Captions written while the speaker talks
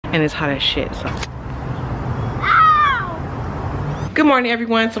and it's hot as shit, so. Good morning,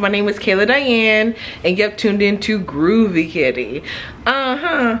 everyone. So my name is Kayla Diane, and you have tuned into Groovy Kitty.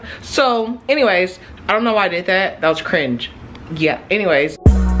 So anyways, I don't know why I did that. That was cringe. Yeah, anyways.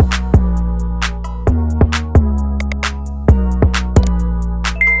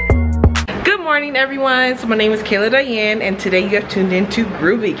 Good morning, everyone. So my name is Kayla Diane, and today you have tuned into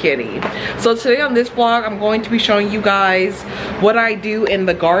Groovy Kitty. So today on this vlog, I'm going to be showing you guys what I do in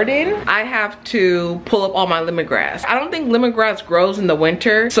the garden. I have to pull up all my lemongrass. I don't think lemongrass grows in the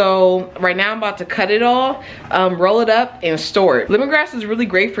winter, so right now I'm about to cut it all, roll it up, and store it. Lemongrass is really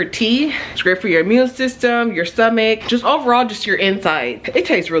great for tea. It's great for your immune system, your stomach, just overall just your inside. It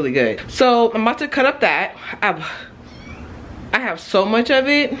tastes really good. So I'm about to cut up that. I have so much of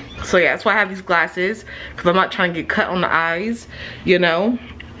it, so yeah, that's why I have these glasses, because I'm not trying to get cut on the eyes, you know.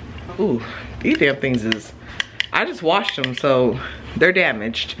 Ooh, these damn things is, I just washed them, so they're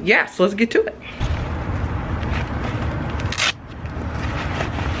damaged. Yeah, so let's get to it.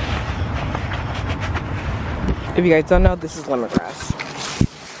 If you guys don't know, this is lemongrass.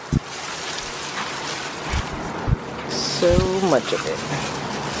 So much of it.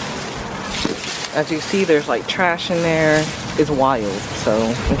 As you see, there's like trash in there. It's wild, so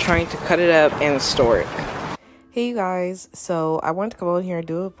I'm trying to cut it up and store it. Hey you guys, so I wanted to come over here and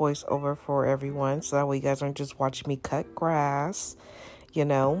do a voiceover for everyone, so that way you guys aren't just watching me cut grass, you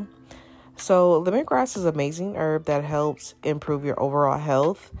know. So lemongrass is an amazing herb that helps improve your overall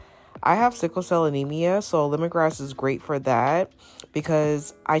health. I have sickle cell anemia, so lemongrass is great for that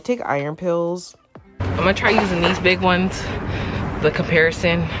because I take iron pills. I'm gonna try using these big ones, the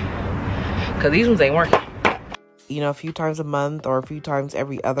comparison, because these ones ain't working. You know, a few times a month or a few times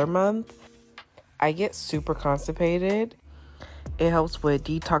every other month. I get super constipated. It helps with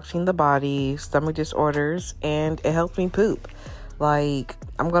detoxing the body, stomach disorders, and it helps me poop. Like,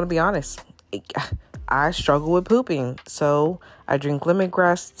 I'm gonna be honest, I struggle with pooping. So I drink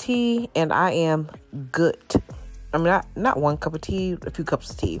lemongrass tea and I am good. I mean, not one cup of tea, a few cups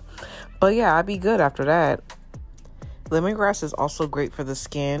of tea. But yeah, I'd be good after that. Lemongrass is also great for the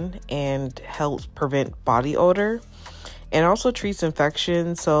skin and helps prevent body odor, and also treats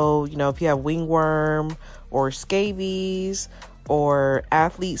infections. So, you know, if you have wingworm or scabies or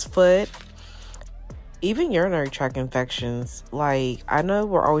athlete's foot, even urinary tract infections. Like, I know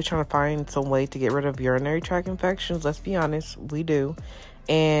we're always trying to find some way to get rid of urinary tract infections. Let's be honest, we do.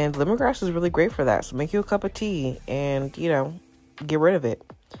 And lemongrass is really great for that. So make you a cup of tea and, you know, get rid of it.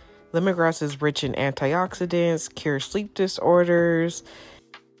 Lemongrass is rich in antioxidants, cures sleep disorders.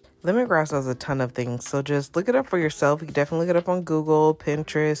 Lemongrass does a ton of things, so just look it up for yourself. You can definitely look it up on Google,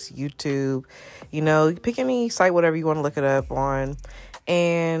 Pinterest, YouTube. You know, pick any site, whatever you want to look it up on.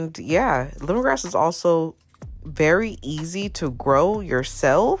 And yeah, lemongrass is also very easy to grow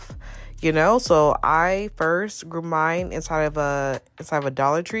yourself. You know, so I first grew mine inside of a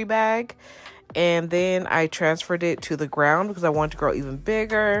Dollar Tree bag. And then I transferred it to the ground because I wanted to grow even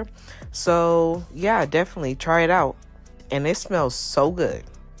bigger. So yeah, definitely try it out. And it smells so good.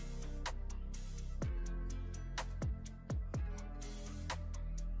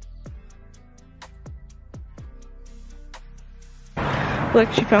 Look,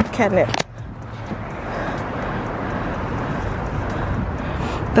 she found catnip.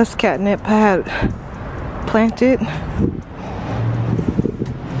 That's catnip I had planted.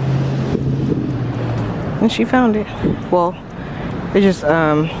 And she found it. Well, it just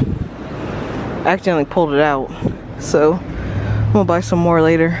accidentally pulled it out. So I'm gonna buy some more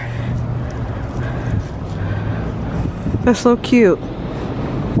later. That's so cute.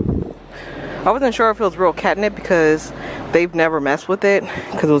 I wasn't sure if it was real catnip because they've never messed with it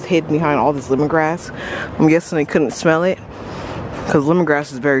because it was hidden behind all this lemongrass. I'm guessing they couldn't smell it because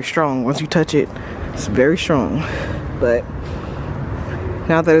lemongrass is very strong. Once you touch it, it's very strong. But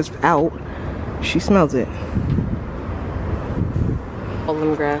now that it's out, she smells it. All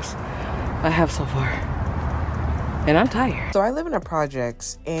lemongrass I have so far. And I'm tired. So I live in a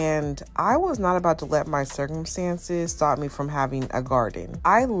projects, and I was not about to let my circumstances stop me from having a garden.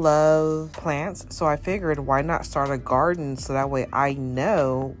 I love plants, so I figured why not start a garden so that way I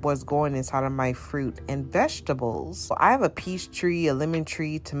know what's going inside of my fruit and vegetables. So I have a peach tree, a lemon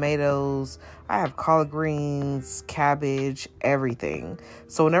tree, tomatoes. I have collard greens, cabbage, everything.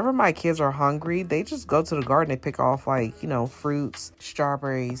 So whenever my kids are hungry, they just go to the garden and pick off, like, you know, fruits,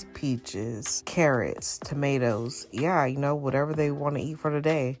 strawberries, peaches, carrots, tomatoes. Yeah, you know, whatever they want to eat for the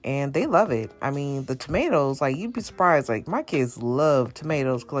day. And they love it. I mean, the tomatoes, like, you'd be surprised. Like, my kids love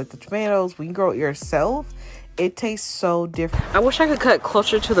tomatoes. Cause, like, the tomatoes, when you grow it yourself, it tastes so different. I wish I could cut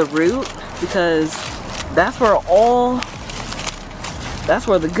closer to the root because that's where all That's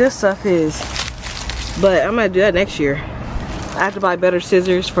where the good stuff is. But I'm gonna do that next year. I have to buy better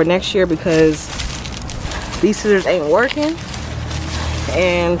scissors for next year because these scissors ain't working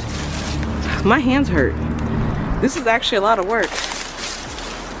and my hands hurt. This is actually a lot of work.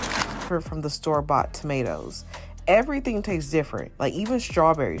 From the store-bought tomatoes, everything tastes different. Like even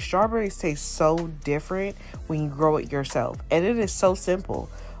strawberries taste so different when you grow it yourself, and it is so simple.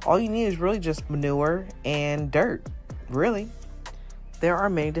 All you need is really just manure and dirt, really. There are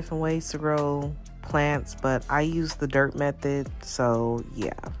many different ways to grow plants, but I use the dirt method, so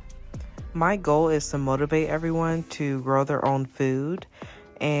yeah. My goal is to motivate everyone to grow their own food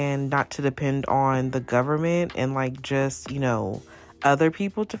and not to depend on the government and like just, you know, other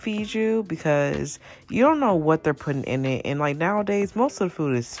people to feed you, because you don't know what they're putting in it. And like nowadays, most of the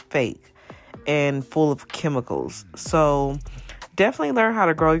food is fake and full of chemicals. So definitely learn how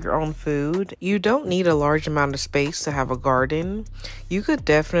to grow your own food. You don't need a large amount of space to have a garden. You could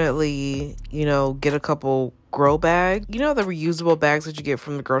definitely, you know, get a couple grow bags. You know, the reusable bags that you get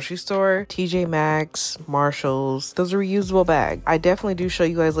from the grocery store, TJ Maxx, Marshalls, those are reusable bags. I definitely do show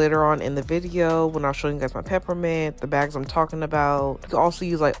you guys later on in the video when I'm showing you guys my peppermint, the bags I'm talking about. You can also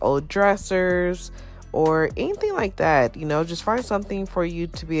use like old dressers or anything like that. You know, just find something for you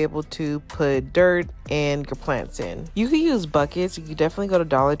to be able to put dirt and your plants in. You can use buckets. You can definitely go to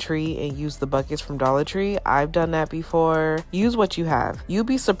Dollar Tree and use the buckets from Dollar Tree. I've done that before. Use what you have. You'll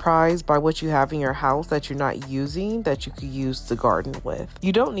be surprised by what you have in your house that you're not using that you could use to garden with.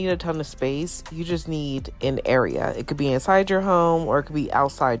 You don't need a ton of space. You just need an area. It could be inside your home or it could be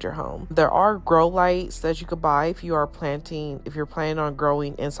outside your home. There are grow lights that you could buy if you're planning on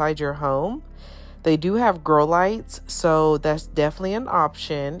growing inside your home. They do have grow lights, so that's definitely an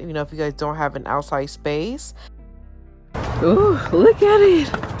option, you know, if you guys don't have an outside space. Ooh, look at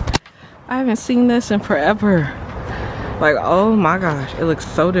it. I haven't seen this in forever. Like, oh my gosh, it looks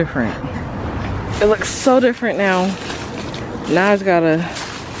so different. It looks so different now. Now I just gotta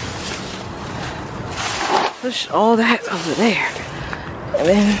push all that over there. And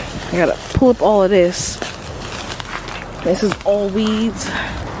then I gotta pull up all of this. This is all weeds.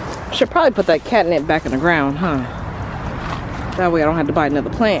 Should probably put that catnip back in the ground, huh? That way I don't have to buy another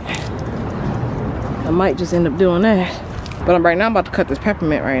plant. I might just end up doing that. But right now I'm about to cut this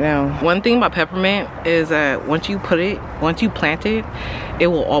peppermint right now. One thing about peppermint is that once you plant it, it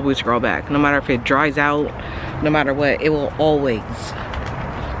will always grow back. No matter if it dries out, no matter what, it will always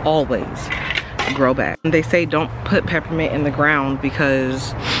grow back. And they say don't put peppermint in the ground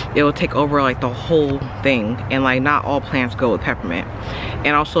because it will take over like the whole thing, and like not all plants go with peppermint.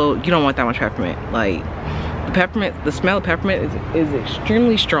 And also you don't want that much peppermint. Like the smell of peppermint is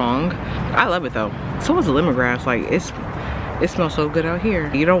extremely strong. I love it though. So is the lemongrass. Like it smells so good out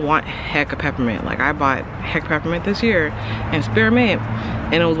here. You don't want heck of peppermint. Like I bought heck peppermint this year and spearmint,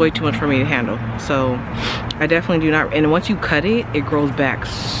 and it was way too much for me to handle. So I definitely do not. And once you cut it, it grows back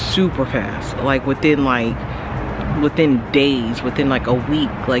super fast. Like within days, within like a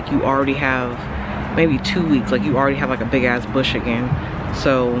week, like you already have, maybe 2 weeks, like you already have like a big ass bush again.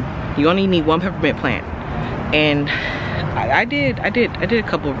 So you only need one peppermint plant. And I did a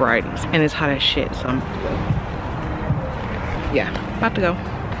couple of varieties, and it's hot as shit. So yeah, about to go.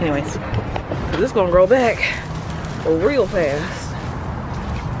 Anyways, this is gonna grow back real fast.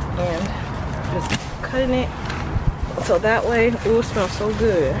 And just cutting it so that way, ooh, it smells so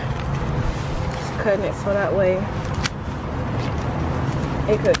good. Just cutting it so that way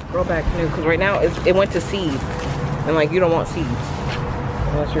it could grow back new, because right now it went to seed, and like you don't want seeds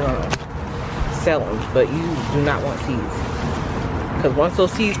unless you're gonna sell them, but you do not want seeds, because once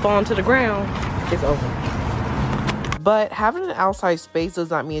those seeds fall into the ground, it's over. But having an outside space does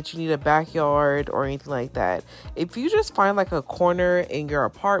not mean that you need a backyard or anything like that. If you just find like a corner in your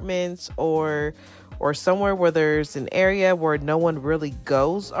apartments or somewhere where there's an area where no one really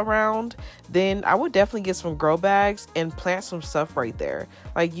goes around, then I would definitely get some grow bags and plant some stuff right there.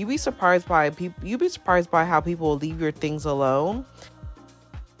 Like you'd be surprised by how people will leave your things alone.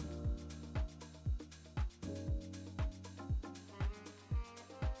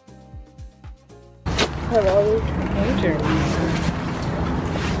 Hello, Andrew.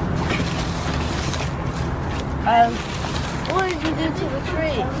 What did you do to the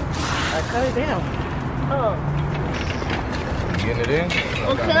tree? I cut it down. Oh. You getting it in?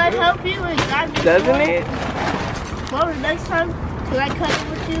 Well, can I help you? Doesn't it? Well, next time, can I cut it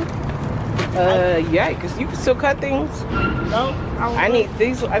with you? Yeah, because you can still cut things. No. I need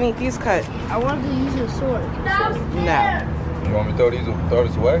these cut. I wanted to use a sword. No. You want me to throw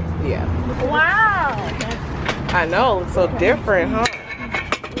this away? Yeah. Wow. I know, it's so different, huh?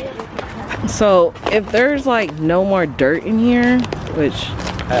 So if there's like no more dirt in here, which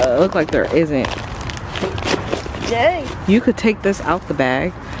look like there isn't. Dang. You could take this out the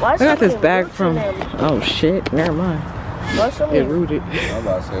bag. Why I got this bag from. Oh shit! Never mind. It rooted. I'm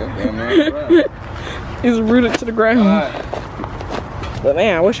about to say, damn man. It's rooted to the ground. But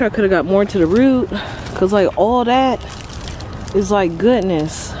man, I wish I could have got more to the root, cause like all that is like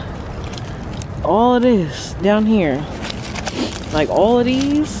goodness. All of this down here, like all of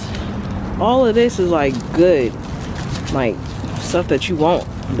these, all of this is like good, like stuff that you want.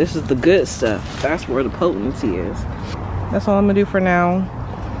 This is the good stuff. That's where the potency is. That's all I'm gonna do for now,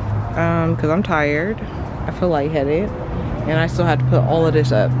 cause I'm tired. I feel lightheaded, and I still have to put all of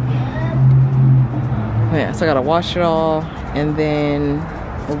this up. Yeah, so I gotta wash it all and then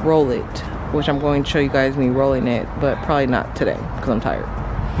roll it, which I'm going to show you guys me rolling it, but probably not today because I'm tired.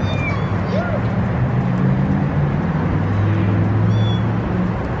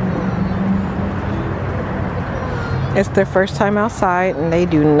 It's their first time outside and they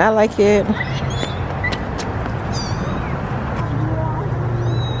do not like it.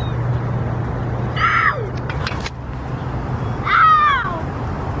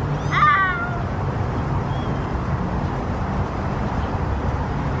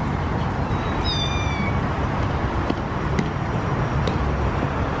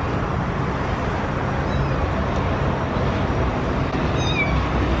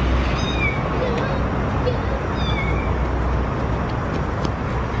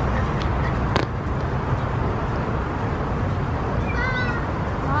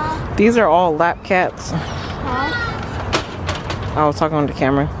 These are all lap cats. I was talking on the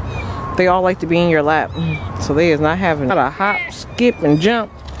camera. They all like to be in your lap. So they is not having a hop, skip, and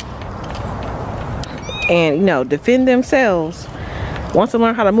jump. And, you know, defend themselves. Once they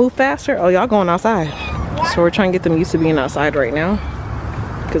learn how to move faster, oh, y'all going outside. So we're trying to get them used to being outside right now.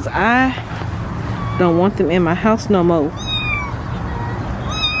 Because I don't want them in my house no more.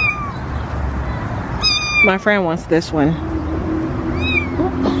 My friend wants this one.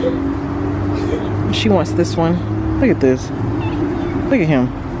 She wants this one. Look at this. Look at him.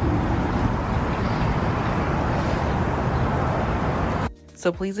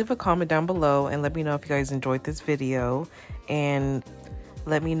 So please leave a comment down below and let me know if you guys enjoyed this video, and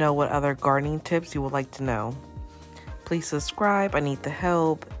let me know what other gardening tips you would like to know. Please subscribe. I need the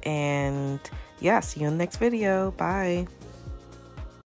help. And yeah, see you in the next video. Bye.